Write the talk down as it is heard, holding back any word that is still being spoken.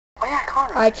Oh yeah,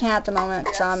 Connor. I can't at the moment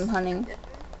because I'm hunting.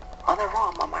 On the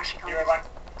ROM, I'm actually gonna...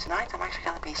 Tonight I'm actually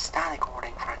gonna be static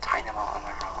recording for a tiny amount on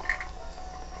my ROM.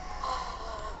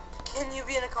 Can you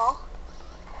be in a call?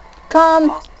 Come.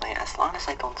 Possibly, as long as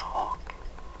I don't talk.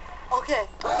 Okay.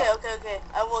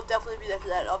 I will definitely be there for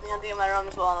that. I'll be hunting in my ROM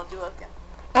as well and I'll do it again.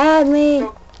 Add me.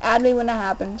 Add me when that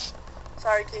happens.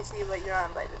 Sorry, Casey, but you're not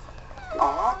invited.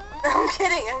 Aw. I'm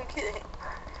kidding.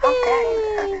 How dare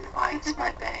you uninvite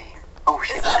my babe? Oh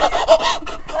shit.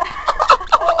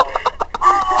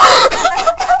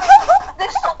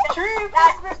 This is true.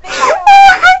 That's the thing.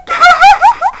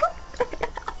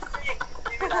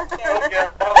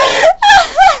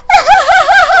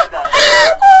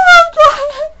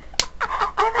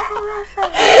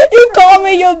 You call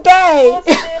me your babe.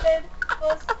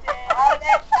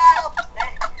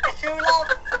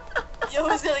 You know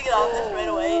who's gonna get off this right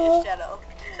away? It's Shadow.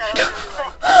 Shadow's gonna be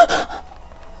like...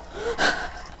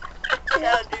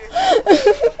 Shadow, dude.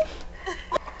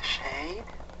 Shade?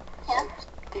 Yeah?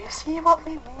 Do you see what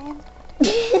we mean?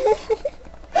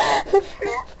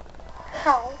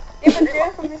 How? Yeah, but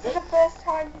Jacob, this is the first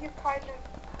time you've kind of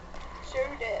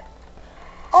showed it.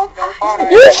 Oh,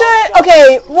 You said,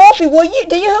 okay, Wolfie,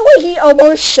 did you hear what he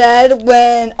almost said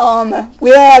when,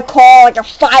 we had a call like at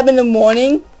 5 in the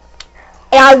morning,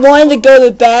 and I wanted to go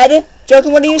to bed?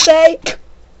 Joking, what did you say?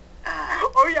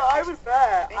 Oh yeah, I was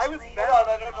there. I don't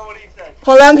know what he said.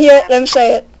 Hold on, let him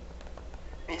say it.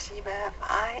 You see, Beth,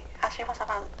 she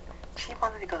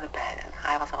wanted to go to bed, and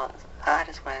I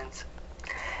just went,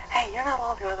 hey, you're not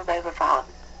allowed to go to bed without...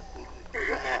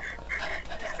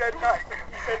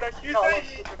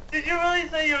 Did you really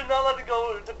say you're not allowed to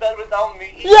go to bed without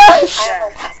me? Yes! I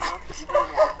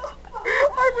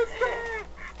was there.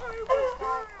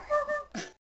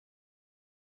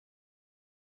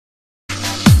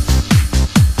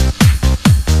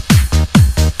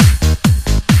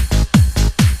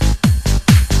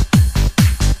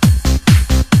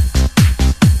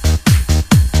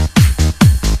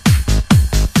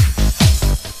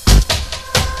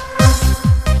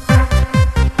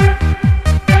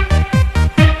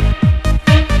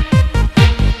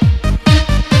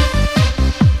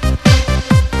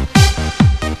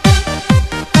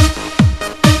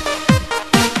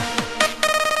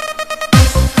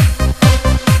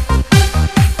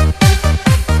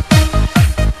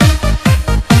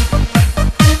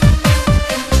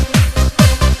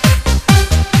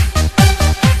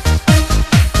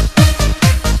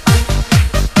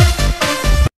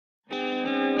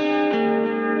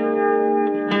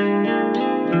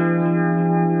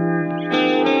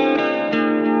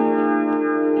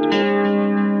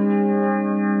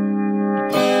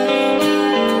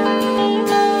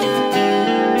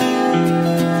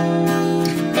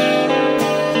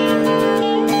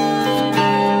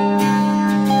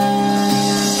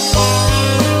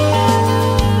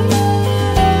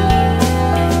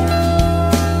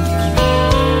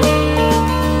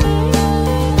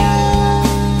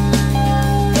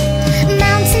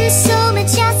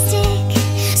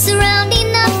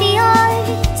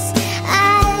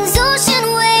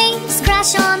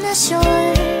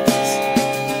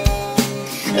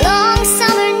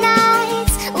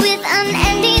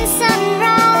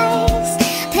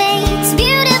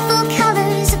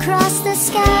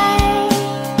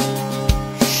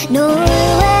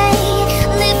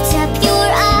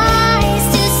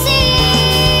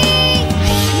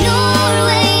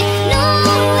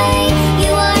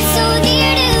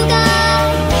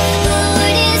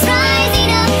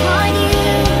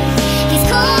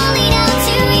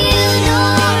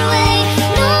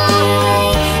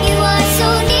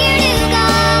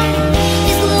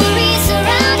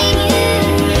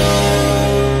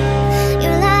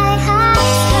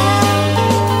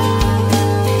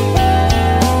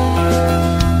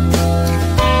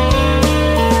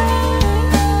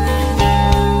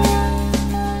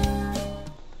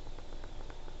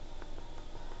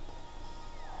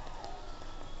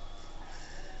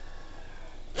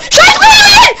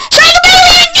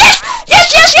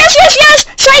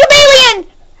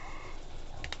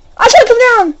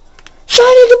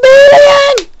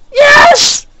 Cobalion!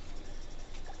 Yes!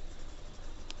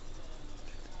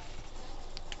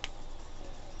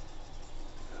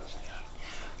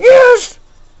 Yes!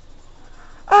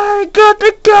 I got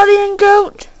the guardian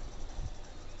goat!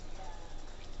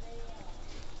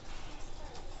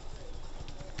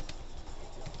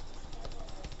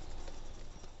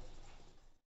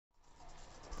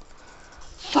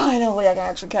 Finally, I can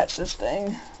actually catch this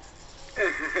thing.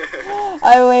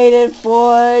 I waited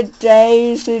 4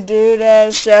 days to do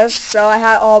this just so I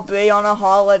had all be on a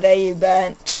holiday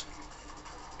event.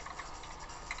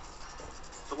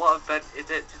 So what event is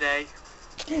it today?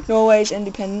 Norway's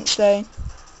Independence Day.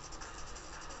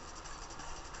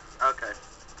 Okay.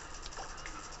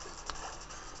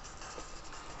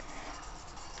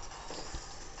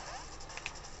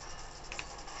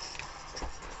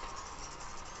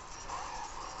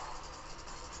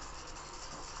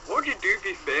 What would you do if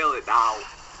you fail it now?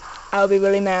 I'll be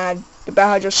really mad. The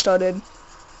battle just started.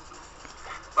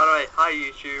 By the way, hi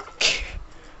YouTube.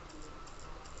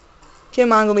 Keep in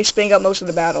mind, I'm gonna be spinning up most of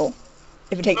the battle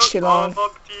if it takes too long. On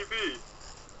TV.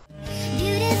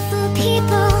 Beautiful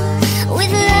people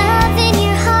with love in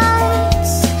your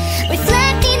hearts,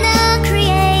 reflecting the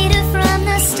Creator from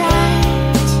the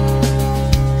start,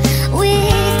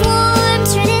 with warm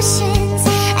traditions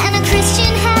and a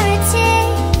Christian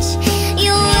heritage.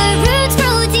 Your roots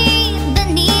grow deep but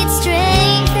need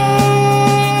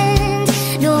strengthened.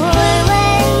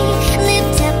 Norway,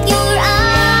 lift up your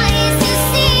eyes to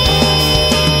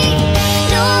see.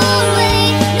 Norway,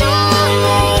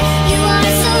 Norway, you are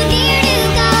so dear to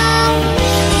God.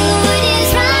 The Lord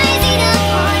is rising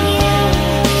upon you.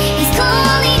 He's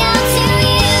calling out to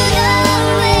you.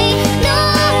 Norway,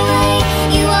 Norway,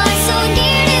 you are so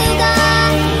dear to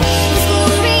God. His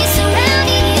glory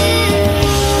surrounding you.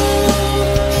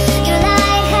 Your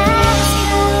light has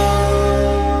come.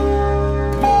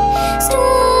 Stop,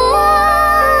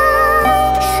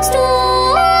 stop,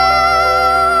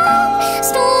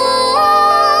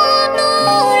 stop,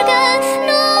 Norge,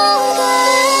 Norge.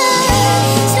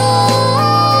 Stop,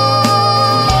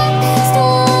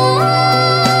 stop,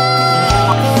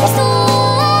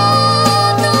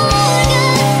 stop, Norge,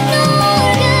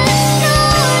 Norge,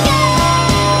 Norge.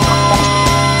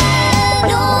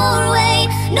 Norway,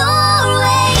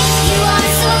 Norway, you are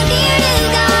so dear to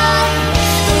God.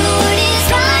 The Lord is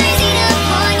rising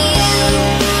upon you.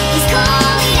 He's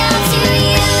calling out to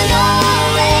you.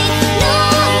 Norway,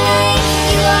 Norway,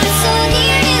 you are so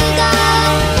dear to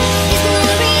God. His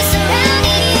glory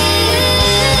surrounding you.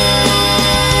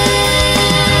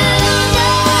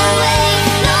 Norway, Norway,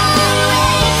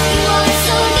 you are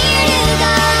so dear to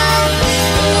God.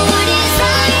 The Lord is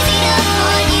rising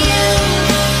upon you.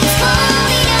 He's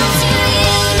calling out to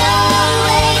you.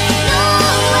 Norway,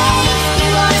 Norway,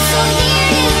 you are so dear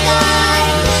to God.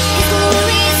 His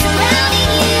glory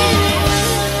surrounding you.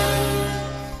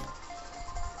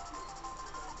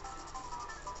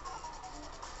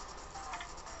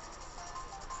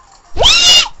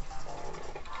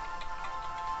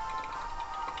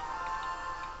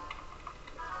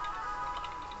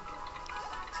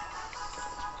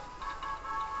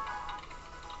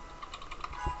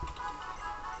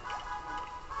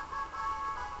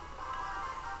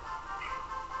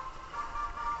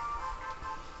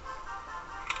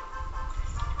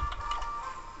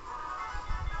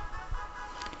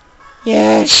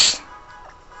 Yes.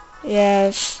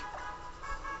 Yes.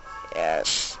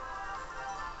 Yes.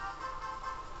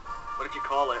 What did you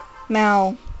call it?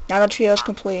 Now the trio's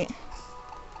complete.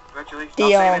 Congratulations.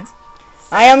 The, I'll save it.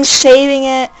 I am saving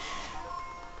it.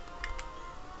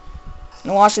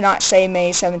 And watch it not say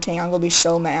May 17. I'm gonna be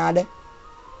so mad.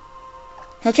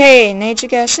 Okay, nature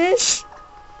guesses.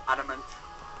 Adamant.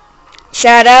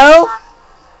 Shadow.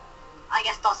 I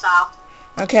guess docile.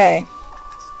 Okay.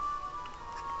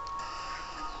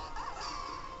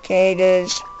 Okay,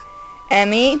 there's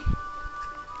Emmy.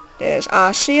 There's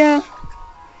Ashiya.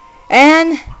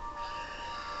 And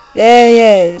there he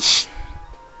is.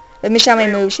 Let me see how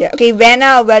many moves here. Okay, he ran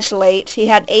out of red's late. He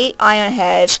had 8 iron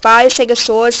heads, 5 sacred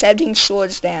swords, 17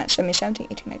 swords dance. 17,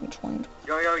 18, 19, 20,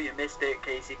 Yo, you missed it,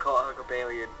 Casey caught her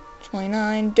Cobalion.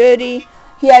 29, dirty.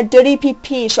 He had dirty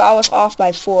PP, so I was off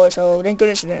by 4, so thank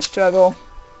goodness it didn't struggle.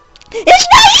 It's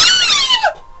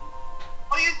naive!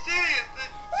 Are you serious?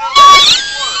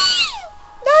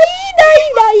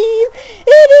 Naive!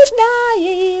 It is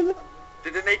naive!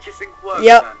 Did the nature sync work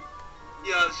Yep. then?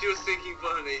 Yeah, she was thinking for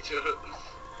her nature.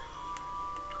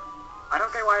 I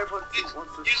don't get why everyone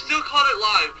wants to... You still caught it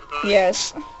live, right?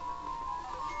 Yes.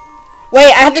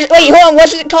 Wait, I have to... Wait, hold on.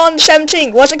 What's it called in the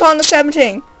 17? What's it called in the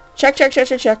 17? Check. Yeah, it's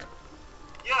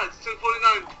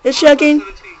 10:49. It's checking.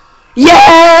 17.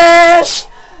 Yes!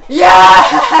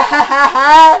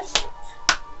 Yes!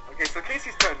 Okay, so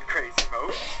Casey's turned crazy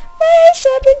mode. May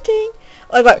 17.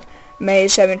 Look. May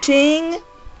 17.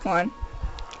 Come on.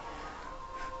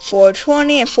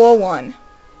 420 and 41. Can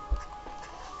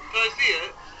I see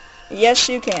it? Yes,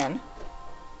 you can.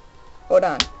 Hold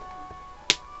on.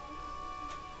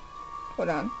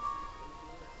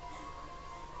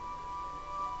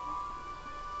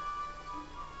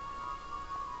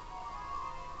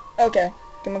 Okay.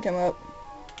 Come up.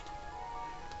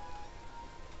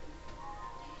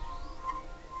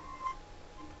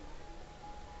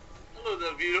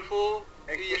 before.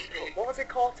 What was it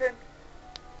called in?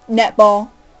 Netball.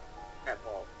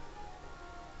 Netball.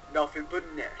 Nothing but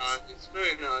net. It's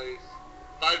very nice.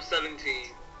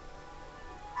 517.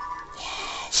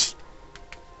 Yes.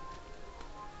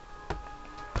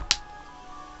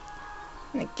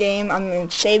 The game, I'm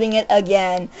saving it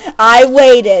again. I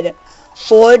waited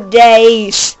 4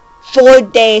 days. 4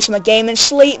 days from a game in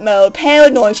sleep mode,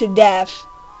 paranoid to death.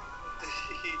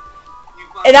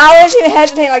 And I was even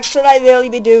hesitating, like, should I really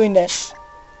be doing this?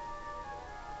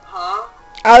 Huh?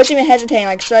 I was even hesitating,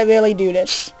 like, should I really do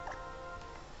this?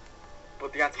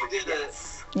 But the answer You is did it.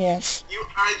 yes. Yes. You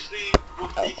actually were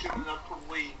patient enough to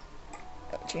wait.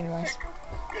 Anyways.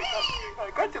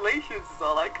 Congratulations is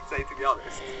all I can say, to be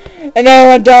honest. And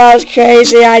everyone does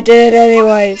crazy, I did it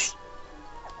anyways.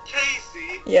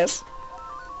 Casey, Yes.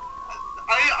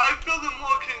 I feel that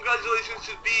more congratulations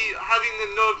should be having the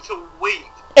nerve to wait.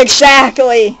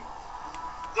 Exactly.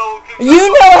 So,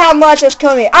 You know how much is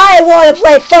coming. I want to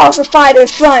play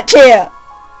Falsifiers Frontier.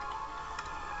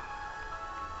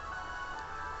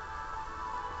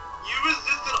 You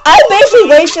resisted I all basically the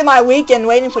wasted my weekend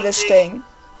waiting for this thing.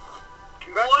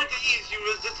 4 days you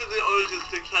resisted the urges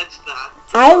to catch that.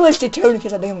 I was determined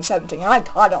because I think on the 17th, and I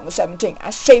got it on the 17th. I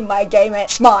saved my game and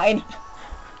it's mine.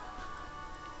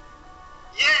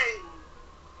 Yay!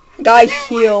 Guy If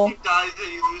heal. you die,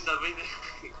 then you lose everything.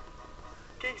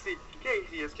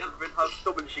 Casey has proven how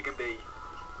stubborn she can be.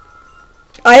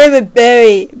 I am a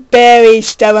very, very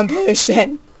stubborn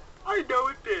person. I know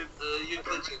it is. You're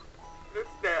glitching. It's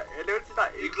that.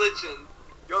 You're glitching.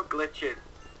 You're glitching.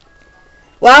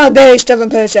 Well, I'm a very stubborn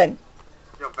person.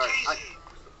 You're very. Casey!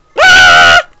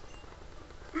 Ah!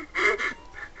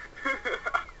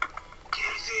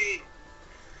 Casey!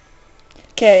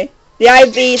 Okay, the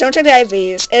IVs, don't check the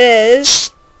IVs. It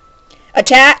is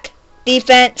attack,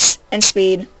 defense, and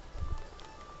speed.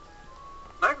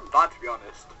 Not even bad, to be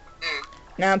honest.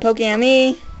 Now I'm poking at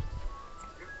me.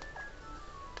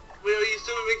 Wait, are you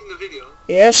still making the video?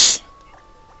 Yes.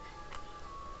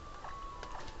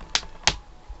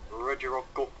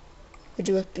 Regirocco. Would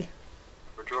you look?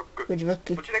 Regirocco. Would you look?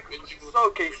 What's your next? So,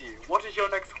 Casey, what is your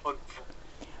next hunt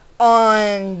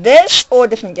On this or a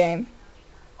different game?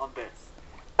 on this?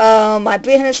 My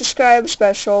 300 subscribe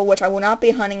special, which I will not be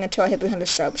hunting until I hit 300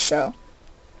 subs. So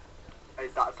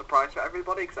Is that a surprise for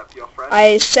everybody except for your friends?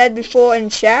 I said before in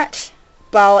chat,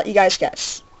 but I'll let you guys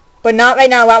guess. But not right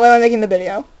now. While I'm making the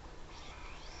video.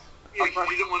 Yeah, you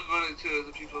don't want to run it to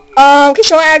the people who... Can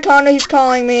someone add Connor? He's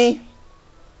calling me.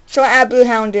 Someone add Blue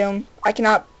Hound Doom. I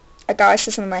cannot. I got a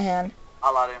system in my hand.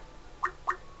 I'll add him.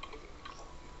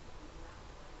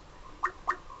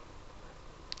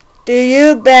 Do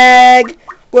you beg?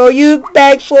 Will you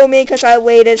beg for me because I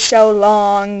waited so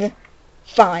long?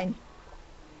 Fine.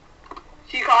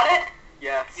 She caught it?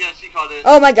 Yes. Yeah, she caught it.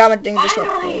 Oh my god, my thing just went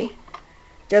blue. Finally!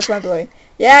 Just went blue.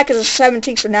 Yeah, because it's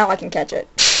 17, so now I can catch it.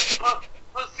 Her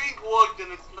sync worked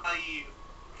and it's naive.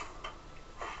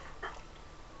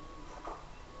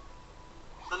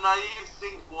 The naive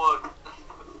sync worked.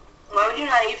 Why would you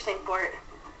naive sync for it?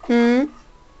 Hmm?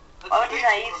 Why would you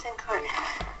naive sync for it?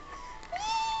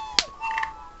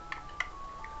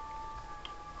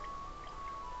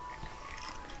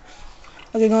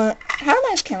 Okay, going. How am I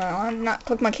this camera on? I'm not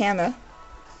click my camera.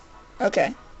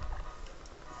 Okay.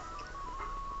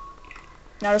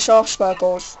 Now the soft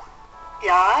sparkles.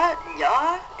 Yeah.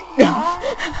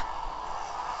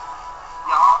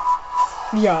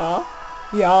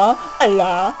 Yeah,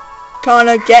 Allah.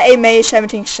 Connor, get a May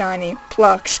 17th shiny.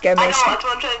 Plux, get I May know, 17th. that's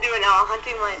what I'm trying to do right now. I'm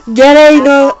hunting my...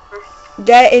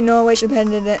 Get a Norway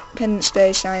Independence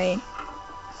Day shiny.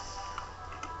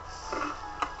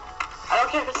 I don't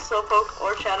care if it's Slowpoke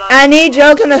or Shadow. I need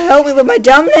Jokum to help me with my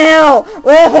thumbnail.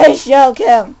 Where is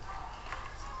Jokum?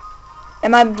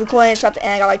 And my recording stopped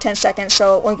and I got like 10 seconds,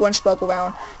 so only one spoke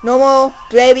around. Normal,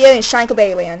 Virizion, and shiny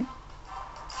Cobalion.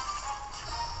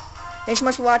 Thanks so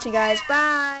much for watching, guys.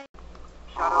 Bye.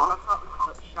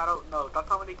 That's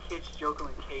how many kids Joker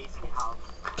and Casey have.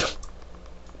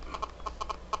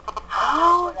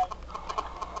 How?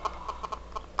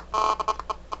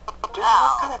 Dude,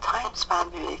 what kind of time span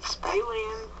do you expect?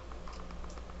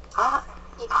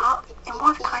 In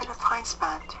what kind of time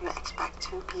span do you expect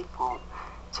 2 people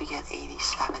to get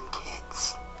 87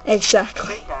 kids?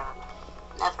 Exactly. Daycare.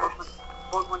 Never.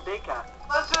 Pokemon Daycare.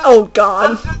 Oh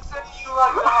God. Let's just say you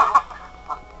right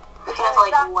now. We can have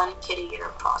like 1 kid a year,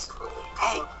 possibly.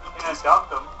 Hey, I got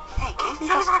them. hey, Casey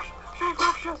has...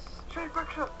 Straight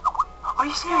fracture. Are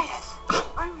you serious?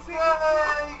 I'm serious.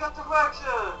 Yay, you got the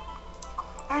fracture.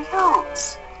 There you go.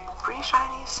 3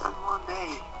 shinies on 1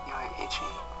 day. You're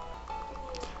itchy.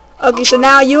 Okay, so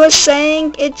now you were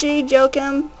saying, Itchy,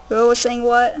 Joachim, who was saying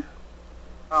what? I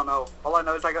don't know. All I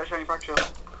know is I got a shiny fracture.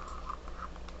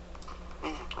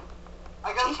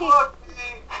 I got a book.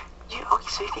 Okay,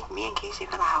 so you think me and Casey are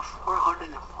gonna have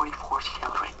 444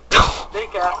 children?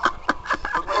 Dickhead.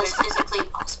 That is physically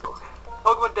possible.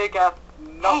 Pokemon Dickhead.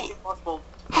 Not Hey. impossible.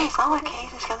 Hey, it's not like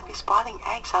Casey's gonna be spawning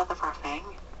eggs out of her thing.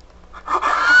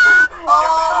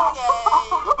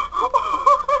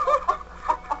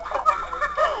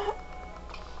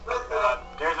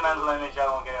 There's an Angela image I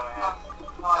won't get in my head.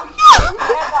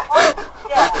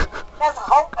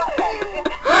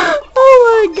 Oh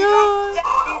my god.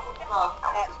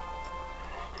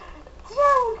 So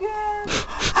good.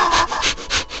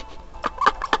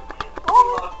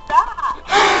 Oh, stop.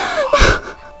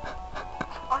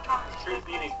 Truth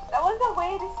beating. That was the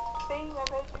weirdest thing I've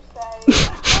heard you say.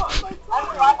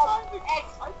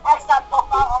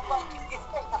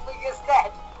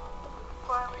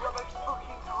 Finally got my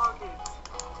fucking target.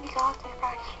 You got it,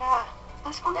 Ashiya.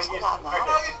 Let's focus on that now.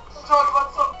 Now you talk about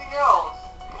something else.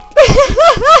 When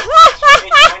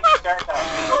did you start that?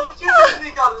 Don't you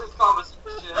speak out of this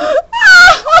conversation.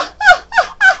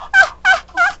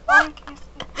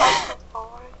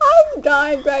 I'm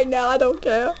dying right now, I don't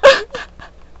care.